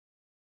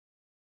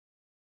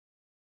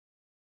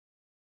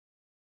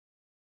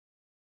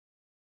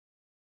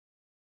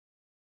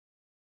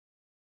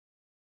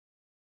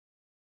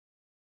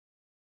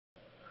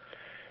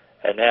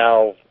And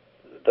now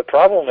the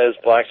problem is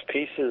black's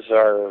pieces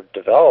are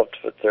developed,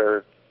 but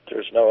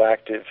there's no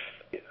active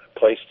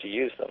place to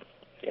use them.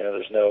 You know,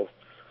 there's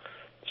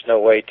no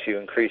way to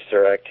increase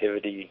their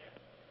activity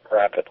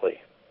rapidly.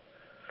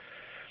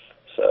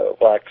 So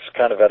black's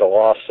kind of at a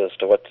loss as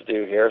to what to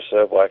do here,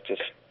 so black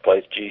just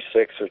plays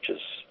g6, which is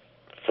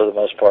for the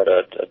most part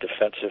a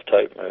defensive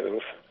type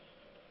move.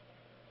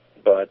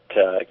 But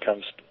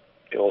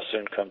it will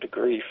soon come to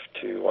grief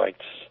to white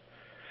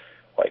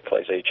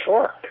plays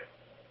h4.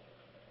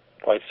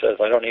 White says,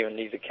 I don't even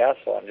need the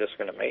castle, I'm just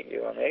going to mate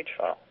you on the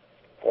h-file.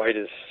 White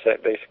is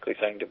basically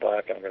saying to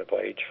black, I'm going to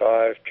play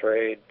h5,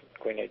 trade,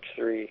 queen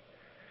h3,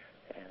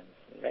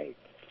 and mate.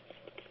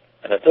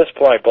 And at this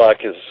point,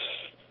 black is,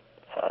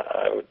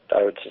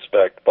 I would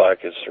suspect black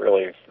is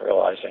really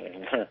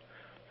realizing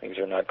things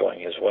are not going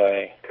his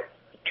way.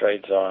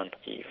 Trades on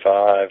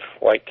e5.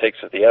 White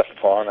takes with the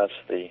f-pawn. That's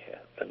the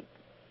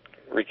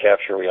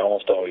recapture we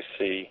almost always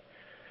see,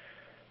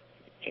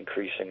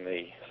 increasing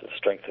the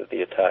strength of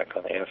the attack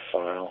on the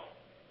f-file.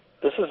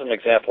 This is an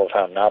example of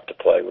how not to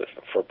play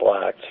for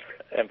black.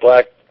 And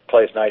black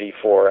plays knight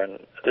e4, and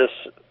this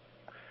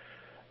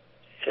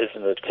is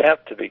an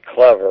attempt to be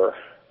clever.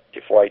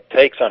 If white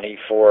takes on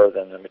e4,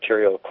 then the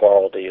material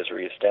equality is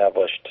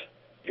reestablished.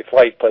 If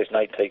white plays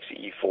knight takes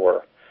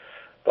e4,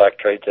 black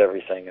trades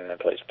everything and then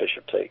plays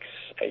bishop takes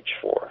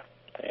h4,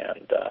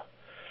 and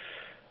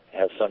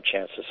has some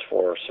chances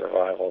for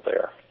survival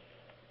there.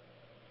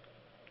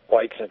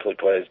 White simply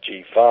plays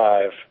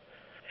g5,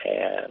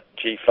 and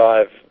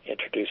g5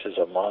 introduces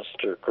a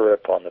monster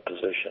grip on the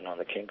position on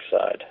the king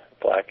side.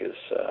 Black is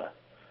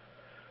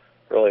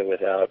really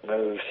without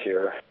moves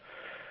here,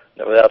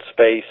 without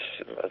space,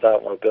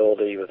 without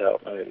mobility,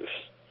 without moves.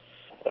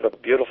 What a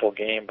beautiful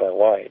game by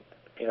white.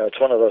 You know, it's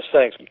one of those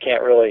things, you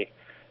can't really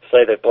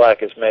say that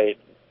black has made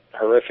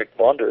horrific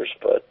blunders,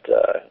 but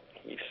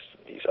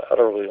he's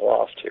utterly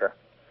lost here.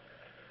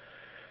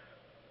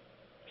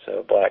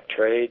 So black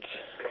trades.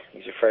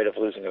 He's afraid of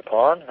losing a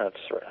pawn. That's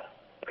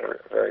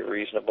very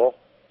reasonable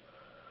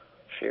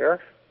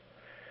fear.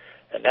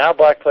 And now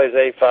black plays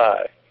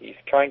a5. He's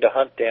trying to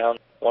hunt down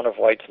one of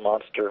white's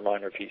monster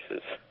minor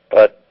pieces,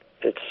 but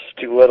it's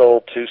too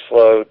little, too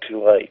slow,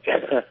 too late.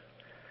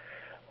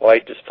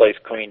 White displays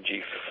queen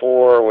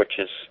g4, which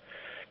is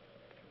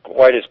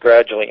white is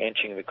gradually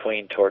inching the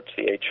queen towards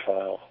the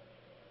h-file.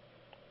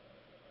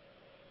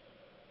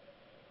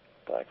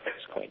 Black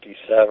plays queen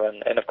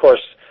d7, and of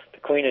course the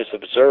queen is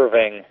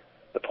observing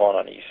the pawn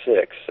on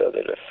e6, so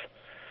that if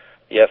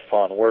the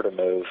f-pawn were to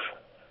move,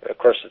 of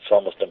course it's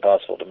almost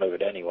impossible to move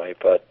it anyway,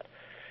 but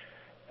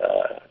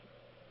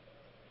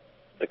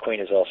the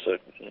queen is also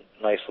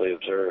nicely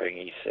observing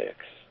e6.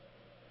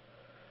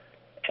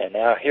 And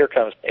now here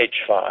comes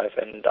h5,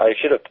 and I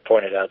should have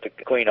pointed out the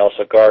queen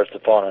also guards the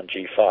pawn on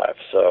g5,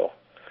 so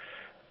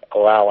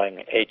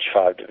allowing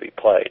h5 to be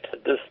played.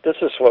 This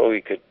is what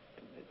we could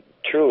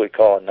truly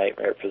call a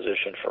nightmare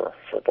position for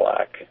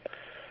black.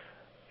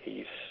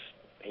 He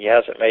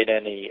hasn't made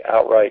any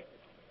outright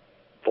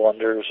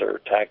blunders or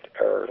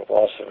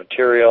loss of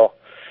material,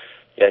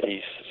 yet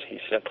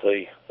he's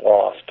simply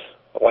lost.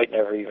 White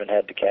never even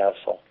had the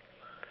castle.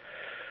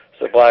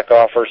 So black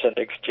offers an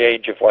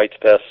exchange of white's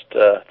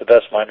the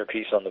best minor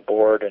piece on the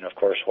board, and of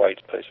course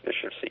white plays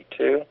bishop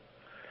c2.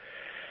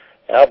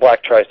 Now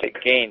black tries to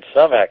gain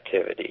some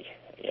activity.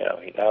 You know,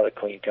 now the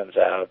queen comes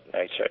out,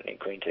 knight threatening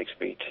queen takes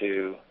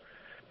b2,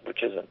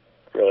 which isn't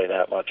really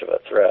that much of a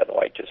threat.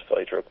 White just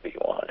plays rook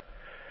b1.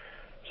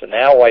 So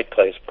now white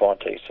plays pawn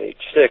takes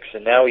h6,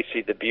 and now we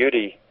see the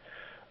beauty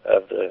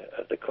of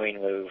the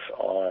queen move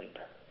on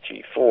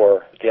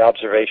g4. The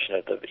observation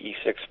at the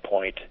e6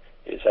 point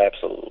is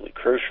absolutely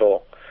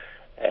crucial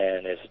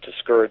and is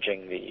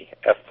discouraging the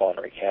f-pawn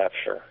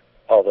recapture,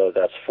 although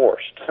that's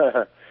forced.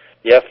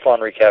 The f-pawn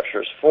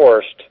recapture is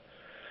forced,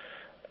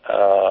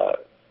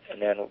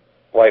 and then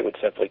white would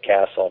simply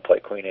castle and play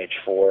queen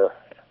h4.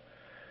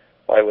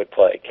 White would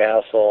play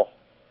castle,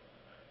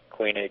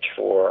 queen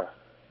h4,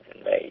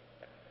 and mate.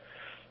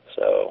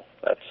 So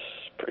that's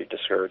pretty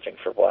discouraging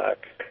for black.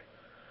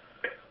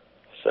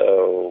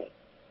 So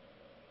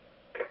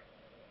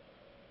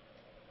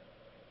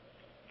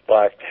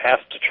black has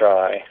to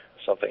try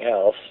something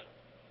else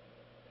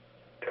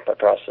by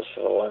process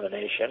of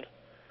elimination.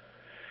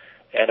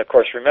 And of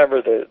course,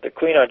 remember the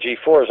queen on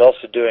g4 is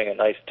also doing a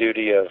nice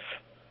duty of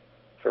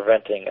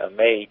preventing a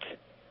mate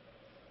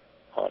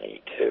on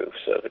e2.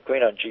 So the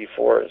queen on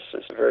g4 is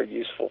a very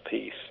useful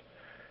piece.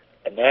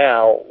 And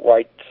now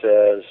white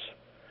says,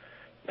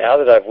 now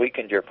that I've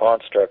weakened your pawn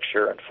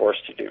structure and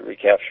forced you to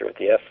recapture with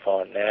the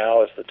f-pawn,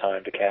 now is the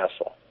time to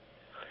castle.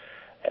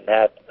 And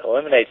that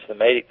eliminates the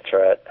mate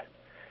threat,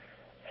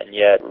 and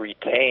yet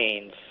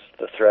retains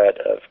the threat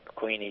of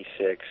queen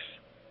e6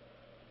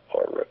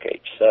 or rook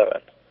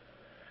h7.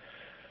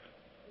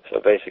 So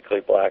basically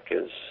black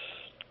is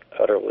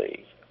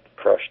utterly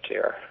crushed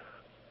here.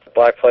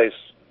 Black plays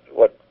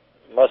what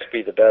must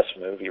be the best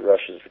move. He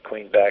rushes the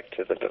queen back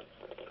to the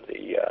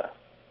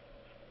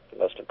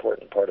most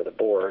important part of the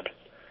board.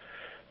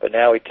 But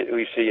now we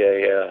see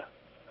a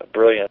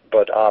brilliant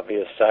but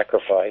obvious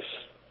sacrifice.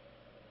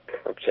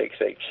 Rook takes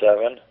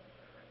h7.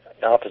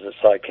 Opposite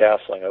side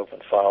castling,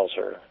 open files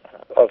are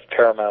of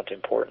paramount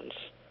importance,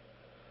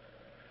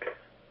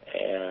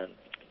 and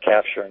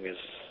capturing is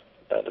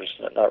there's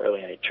not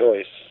really any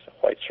choice.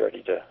 White's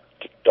ready to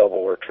double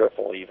or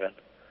triple even,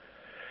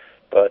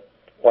 but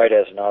White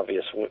has an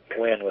obvious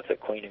win with the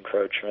queen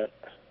encroachment.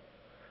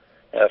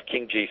 Now if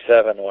king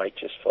g7, White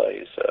just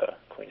plays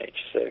queen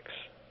h6.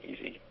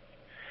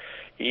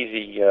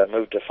 Easy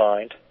move to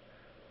find.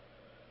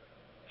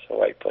 So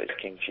White plays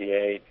king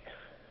g8.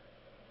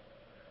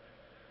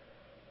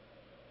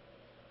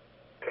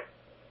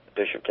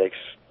 Bishop takes.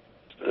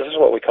 This is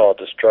what we call a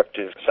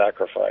destructive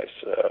sacrifice.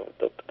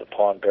 The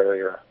pawn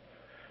barrier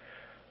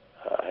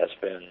has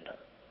been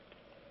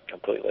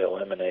completely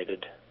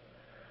eliminated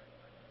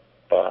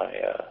by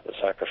the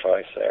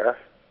sacrifice there.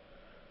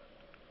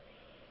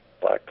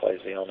 Black plays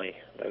the only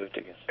move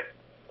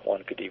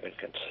one could even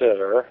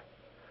consider.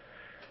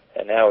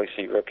 And now we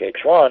see rook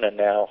h1, and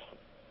now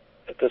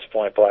at this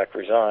point Black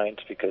resigns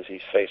because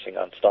he's facing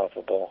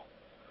unstoppable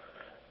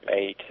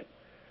mate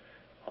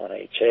on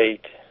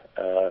h8.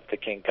 If the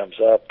king comes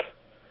up,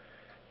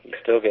 he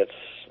still gets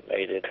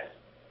mated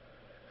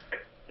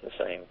in the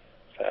same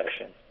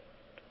fashion.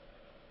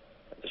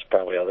 There's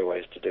probably other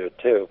ways to do it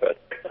too, but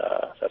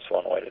that's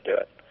one way to do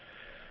it.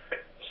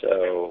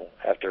 So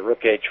after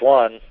rook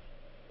h1,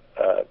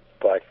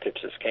 Black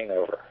tips his king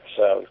over.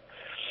 So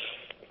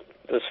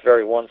this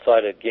very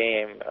one-sided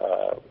game,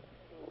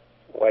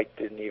 White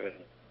didn't even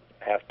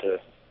have to,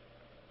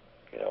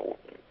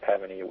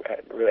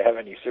 really have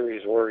any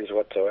serious worries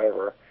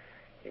whatsoever.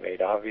 He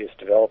made obvious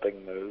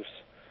developing moves,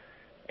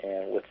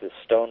 and with the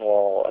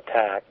Stonewall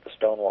attack, the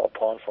Stonewall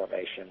pawn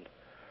formation,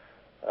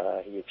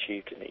 he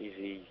achieved an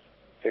easy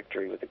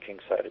victory with the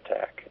kingside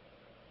attack.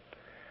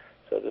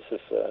 So this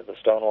is the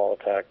Stonewall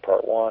attack,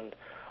 part 1.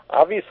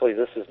 Obviously,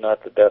 this is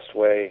not the best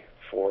way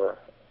for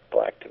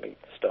Black to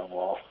meet the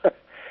Stonewall.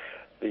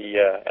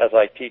 As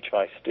I teach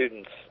my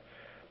students,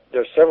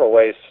 there's several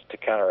ways to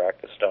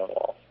counteract the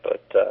Stonewall,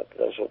 but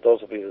those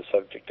will be the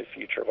subject of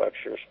future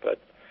lectures. But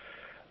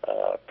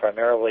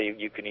primarily,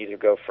 you can either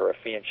go for a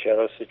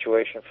fianchetto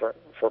situation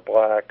for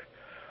Black,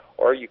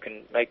 or you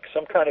can make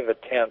some kind of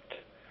attempt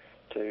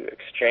to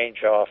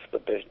exchange off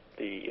the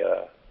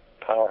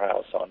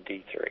powerhouse on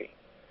d3.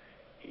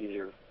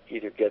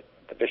 Either get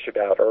the bishop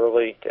out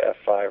early to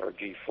f5 or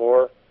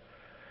g4.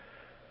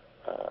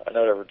 In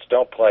other words,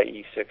 don't play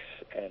e6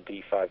 and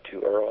d5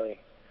 too early.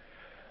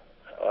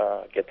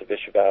 Get the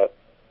bishop out.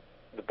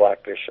 The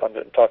black bishop. I'm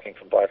talking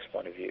from Black's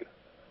point of view.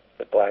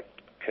 The Black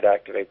could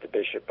activate the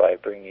bishop by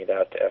bringing it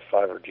out to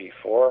f5 or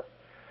g4,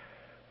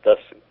 thus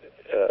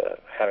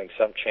having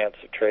some chance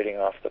of trading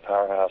off the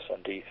powerhouse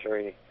on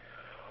d3,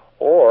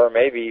 or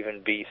maybe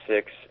even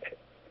b6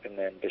 and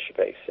then bishop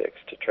a6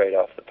 to trade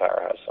off the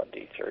powerhouse on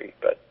d3.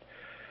 But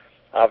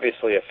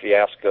obviously, a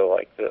fiasco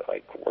like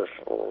we're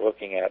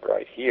looking at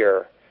right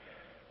here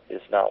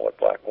is not what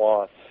Black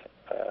wants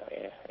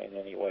in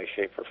any way,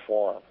 shape, or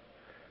form,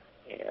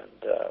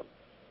 and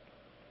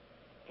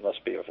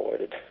must be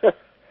avoided.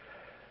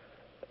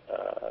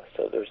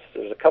 So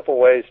there's a couple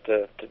ways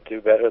to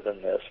do better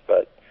than this,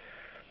 but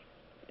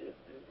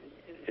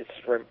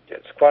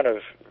it's kind of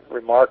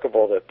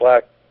remarkable that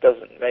Black's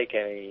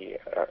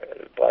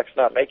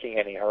not making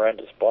any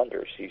horrendous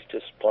blunders. He's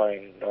just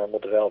playing normal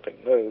developing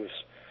moves,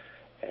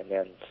 and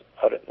then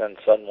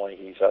suddenly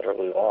he's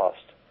utterly lost.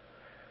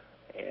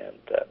 And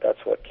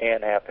that's what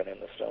can happen in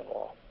the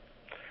Stonewall.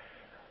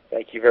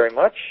 Thank you very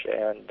much,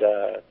 and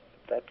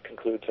that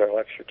concludes our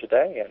lecture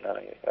today, and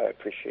I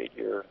appreciate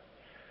your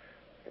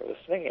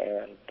listening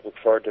and look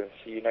forward to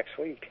see you next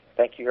week.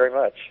 Thank you very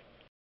much.